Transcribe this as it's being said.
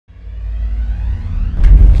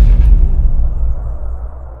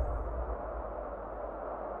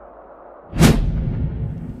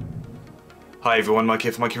Hi everyone, Mike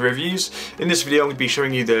here for MyKeyReviews. In this video I'm going to be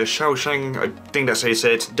showing you the Zhuosheng, I think that's how you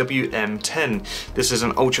say it, WM-10. This is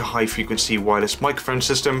an ultra high frequency wireless microphone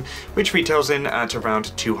system which retails in at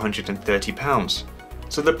around £230.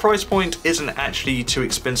 So the price point isn't actually too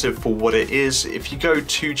expensive for what it is. If you go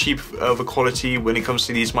too cheap of a quality when it comes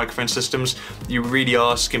to these microphone systems, you really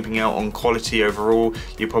are skimping out on quality overall.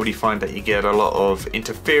 You probably find that you get a lot of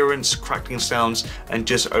interference, crackling sounds, and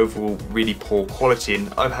just overall really poor quality.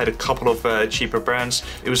 And I've had a couple of cheaper brands.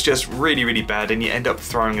 It was just really bad, and you end up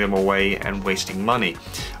throwing them away and wasting money.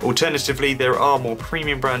 Alternatively, there are more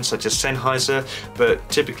premium brands such as Sennheiser, but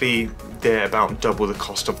typically they're about double the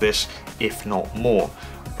cost of this, if not more.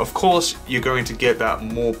 Of course, you're going to get that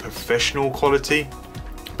more professional quality,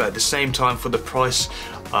 but at the same time, for the price,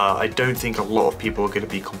 I don't think a lot of people are going to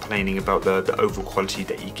be complaining about the overall quality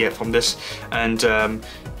that you get from this. And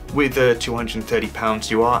with the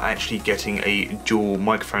 £230, you are actually getting a dual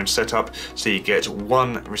microphone setup, so you get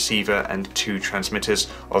one receiver and two transmitters,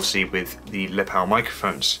 obviously with the lapel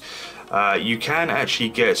microphones. You can actually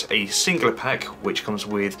get a singular pack which comes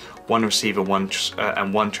with one receiver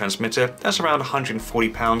and one transmitter. That's around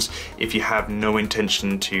 £140 if you have no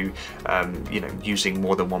intention to using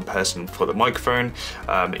more than one person for the microphone.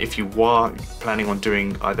 If you are planning on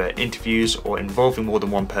doing either interviews or involving more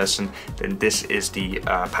than one person, then this is the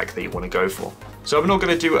pack that you want to go for. So I'm not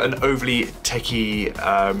going to do an overly techie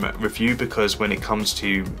review, because when it comes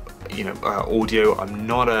to audio, I'm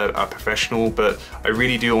not a professional, but I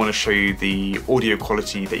really do want to show you the audio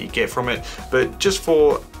quality that you get from it. But just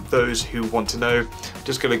for those who want to know, I'm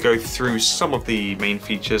just going to go through some of the main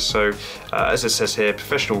features. So as it says here,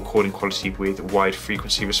 professional recording quality with wide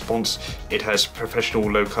frequency response. It has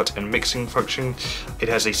professional low cut and mixing function. It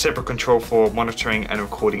has a separate control for monitoring and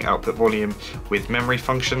recording output volume with memory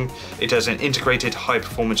function. It has an integrated high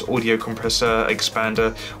performance audio compressor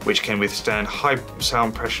expander which can withstand high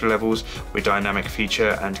sound pressure levels with dynamic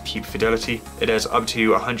feature and keep fidelity. It has up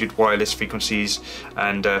to 100 wireless frequencies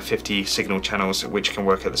and 50 signal channels which can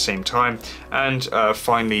work at the same time. And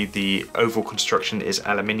finally, the overall construction is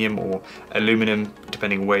aluminium or aluminum,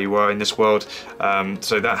 depending on where you are in this world.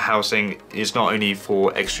 So that housing is not only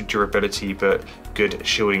for extra durability but good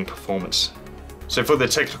shielding performance. So for the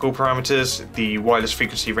technical parameters, the wireless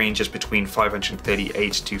frequency range is between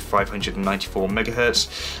 538 to 594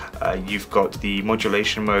 megahertz. You've got the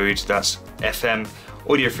modulation mode, that's FM.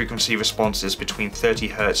 Audio frequency response is between 30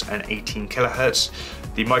 Hz and 18 kHz.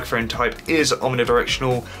 The microphone type is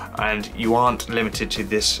omnidirectional, and you aren't limited to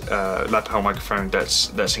this lapel microphone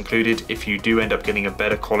that's included. If you do end up getting a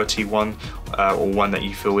better quality one, or one that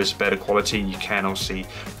you feel is better quality, you can obviously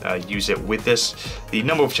use it with this. The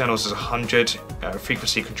number of channels is 100,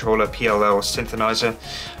 frequency controller, PLL synthesizer.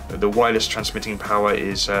 The wireless transmitting power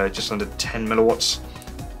is just under 10 milliwatts.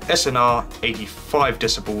 SNR 85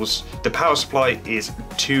 decibels. The power supply is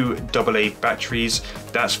 2 AA batteries,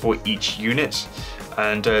 that's for each unit,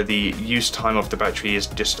 and the use time of the battery is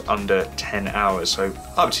just under 10 hours, so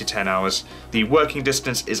up to 10 hours. The working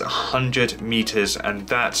distance is 100 meters, and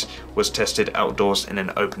that was tested outdoors in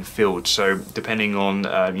an open field, so depending on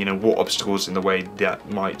what obstacles in the way, that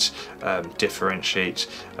might differentiate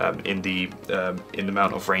in the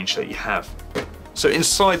amount of range that you have. So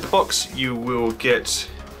inside the box you will get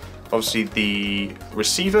obviously the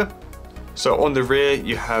receiver. So on the rear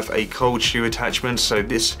you have a cold shoe attachment, so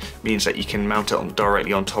this means that you can mount it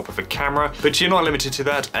directly on top of a camera, but you're not limited to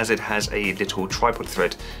that as it has a little tripod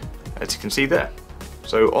thread, as you can see there.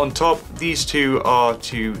 So on top, these two are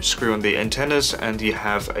to screw on the antennas, and you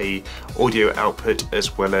have a audio output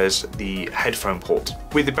as well as the headphone port.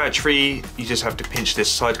 With the battery, you just have to pinch this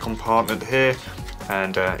side compartment here,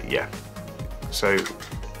 and yeah. So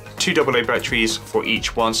 2 AA batteries for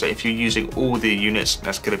each one, so if you're using all the units,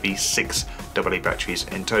 that's going to be 6 AA batteries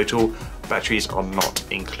in total. Batteries are not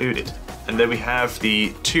included. And then we have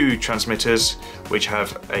the 2 transmitters which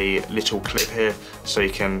have a little clip here, so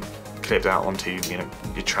you can clip that onto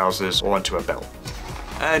your trousers or onto a belt.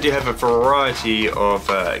 And you have a variety of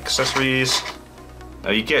accessories.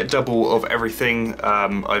 You get double of everything.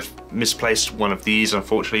 I've misplaced one of these,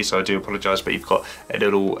 unfortunately, so I do apologize, but you've got a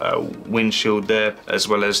little windshield there, as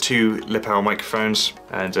well as 2 lapel microphones,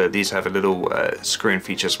 and these have a little screw-in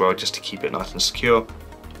feature as well, just to keep it nice and secure.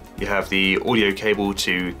 You have the audio cable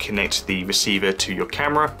to connect the receiver to your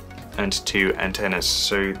camera and 2 antennas.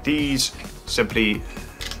 So these simply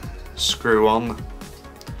screw on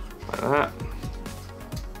like that.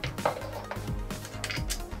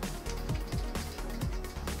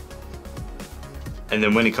 And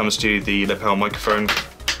then when it comes to the lapel microphone,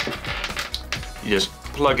 you just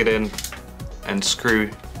plug it in and screw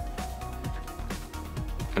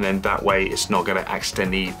and then that way it's not going to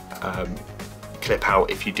accidentally clip out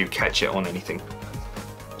if you do catch it on anything.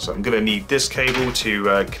 So I'm going to need this cable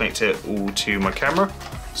to connect it all to my camera.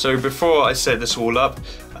 So before I set this all up,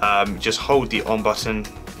 just hold the on button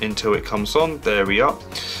until it comes on. There we are.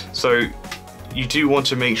 So you do want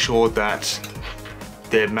to make sure that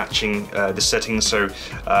they're matching the settings. So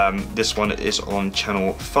this one is on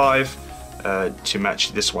channel 5 to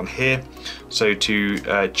match this one here. So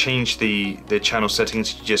to change the channel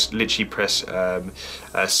settings, you just literally press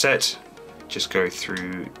set, just go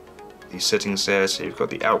through the settings there. So you've got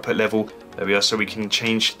the output level, there we are. So we can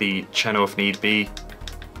change the channel if need be,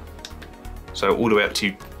 so all the way up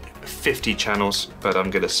to 50 channels, but I'm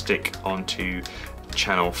going to stick onto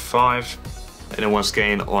channel 5. And then once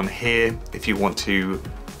again on here, if you want to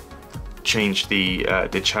change the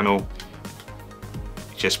channel,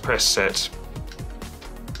 just press set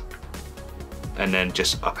and then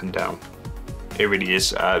just up and down. It really is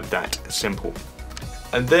that simple.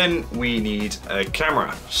 And then we need a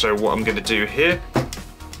camera. So what I'm going to do here,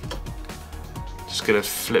 just going to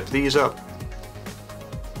flip these up,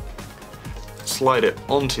 slide it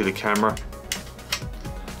onto the camera,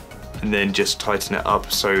 and then just tighten it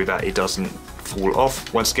up so that it doesn't fall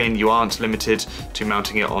off. Once again, you aren't limited to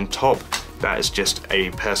mounting it on top. That is just a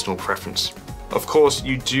personal preference. Of course,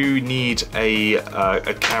 you do need a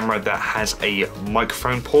camera that has a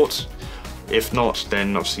microphone port. If not,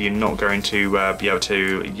 then obviously you're not going to be able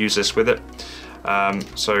to use this with it.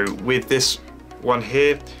 So with this one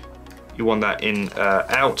here, you want that in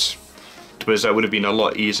out, because that would have been a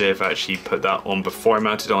lot easier if I actually put that on before I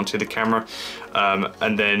mounted it onto the camera.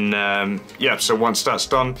 And then, yeah, so once that's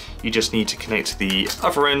done, you just need to connect the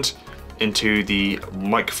other end into the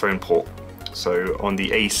microphone port. So on the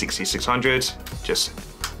A6600, just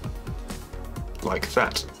like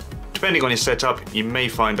that. Depending on your setup, you may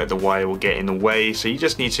find that the wire will get in the way, so you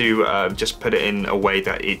just need to just put it in a way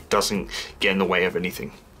that it doesn't get in the way of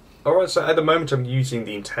anything. Alright, so at the moment I'm using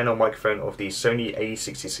the internal microphone of the Sony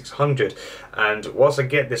A6600, and whilst I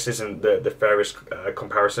get this isn't the fairest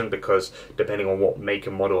comparison, because depending on what make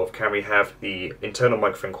and model of camera you have, the internal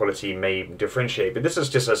microphone quality may differentiate, but this is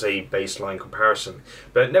just as a baseline comparison.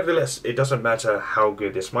 But nevertheless, it doesn't matter how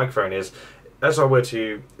good this microphone is. As I were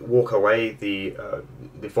to walk away, the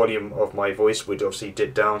volume of my voice would obviously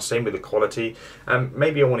dip down, same with the quality.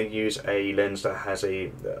 Maybe I want to use a lens that has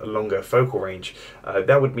a longer focal range.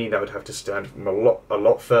 That would mean that I would have to stand from a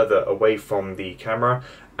lot further away from the camera,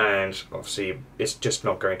 and obviously it's just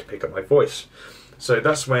not going to pick up my voice. So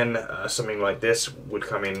that's when something like this would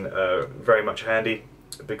come in very much handy,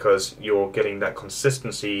 because you're getting that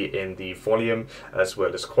consistency in the volume as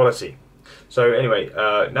well as quality. So anyway,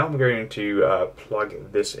 now I'm going to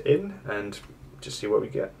plug this in and just see what we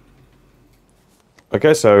get.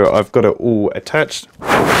 Okay, so I've got it all attached.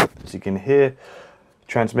 As you can hear,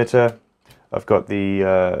 transmitter. I've got the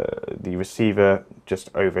receiver just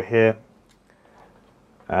over here.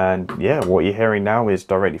 And yeah, what you're hearing now is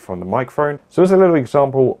directly from the microphone. So as a little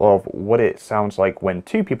example of what it sounds like when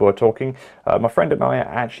two people are talking, my friend and I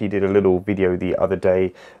actually did a little video the other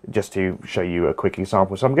day just to show you a quick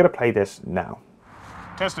example. So I'm going to play this now.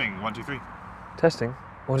 Testing, 1, 2, 3. Testing,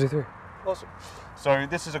 1, 2, 3. Awesome. So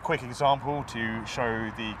this is a quick example to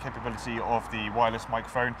show the capability of the wireless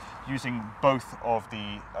microphone using both of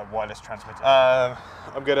the wireless transmitters.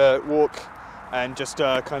 I'm going to walk and just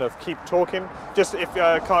kind of keep talking. Just if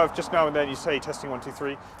kind of just now and then you say testing 1, 2,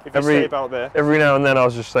 3. If you stay about there. Every now and then I'll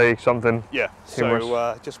just say something. Yeah.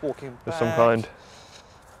 So just walking of some kind.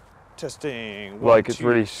 Testing. 1, like 2, it's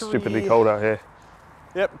really 3. stupidly cold out here.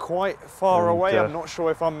 Yep, quite far away. I'm not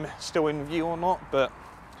sure if I'm still in view or not, but.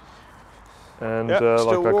 And yep,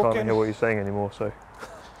 like I walking. can't hear what you're saying anymore. So.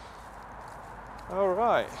 All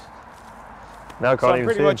right. Now I can't so I'm even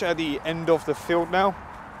pretty see much him. at the end of the field now.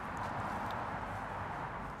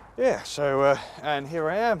 Yeah, so, and here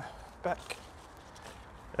I am, back.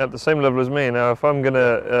 At the same level as me. Now, if I'm going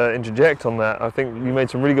to interject on that, I think you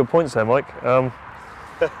made some really good points there, Mike.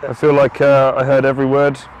 I feel like I heard every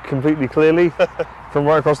word completely clearly from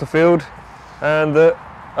right across the field, and that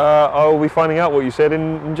I'll be finding out what you said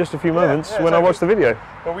in just a few moments when I watch the video.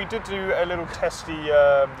 Well, we did do a little testy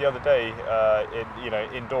the other day,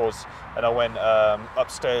 indoors, and I went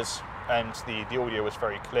upstairs, and the audio was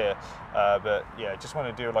very clear. But yeah, just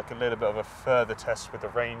want to do like a little bit of a further test with the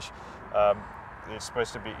range. It's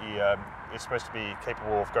supposed to be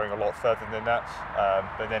capable of going a lot further than that.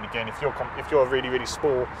 But then again, if you're really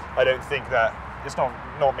small, I don't think that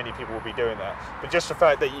not many people will be doing that. But just the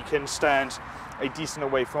fact that you can stand a decent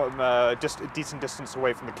away from just a decent distance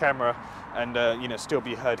away from the camera and still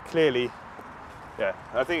be heard clearly, Yeah,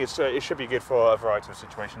 I think it should be good for a variety of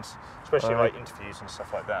situations, especially like interviews and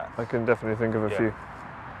stuff like that. I can definitely think of a few.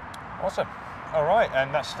 Awesome. All right,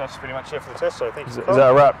 and that's pretty much it for the test. So thank you. Is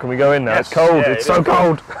that a wrap? Can we go in now? Yes. It's cold. Yeah, it's so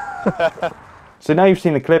cold. So now you've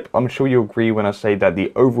seen the clip, I'm sure you'll agree when I say that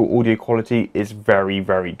the overall audio quality is very,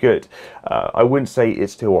 very good. I wouldn't say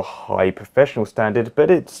it's to a high professional standard, but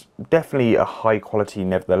it's definitely a high quality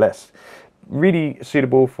nevertheless. Really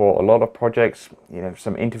suitable for a lot of projects, you know,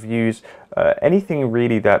 some interviews, anything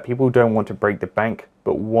really that people don't want to break the bank,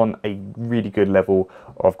 but want a really good level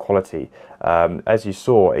of quality. As you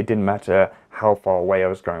saw, it didn't matter how far away I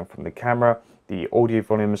was going from the camera. The audio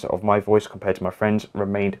volumes of my voice compared to my friends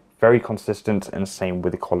remained very consistent, and same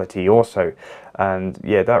with the quality also. And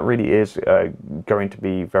yeah, that really is going to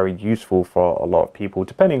be very useful for a lot of people,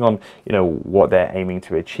 depending on, you know, what they're aiming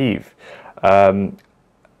to achieve.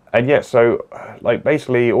 And yeah, so like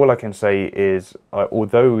basically all I can say is,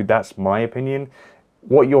 although that's my opinion,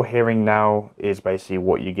 what you're hearing now is basically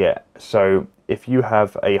what you get. So if you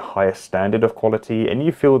have a higher standard of quality and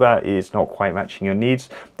you feel that is not quite matching your needs,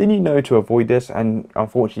 then you know to avoid this, and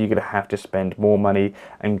unfortunately you're going to have to spend more money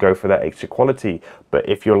and go for that extra quality. But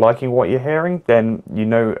if you're liking what you're hearing, then you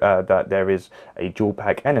know that there is a dual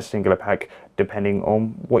pack and a singular pack depending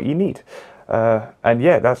on what you need. And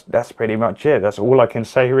yeah, that's pretty much it. That's all I can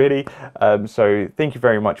say really. So thank you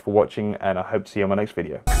very much for watching, and I hope to see you on my next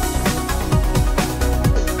video.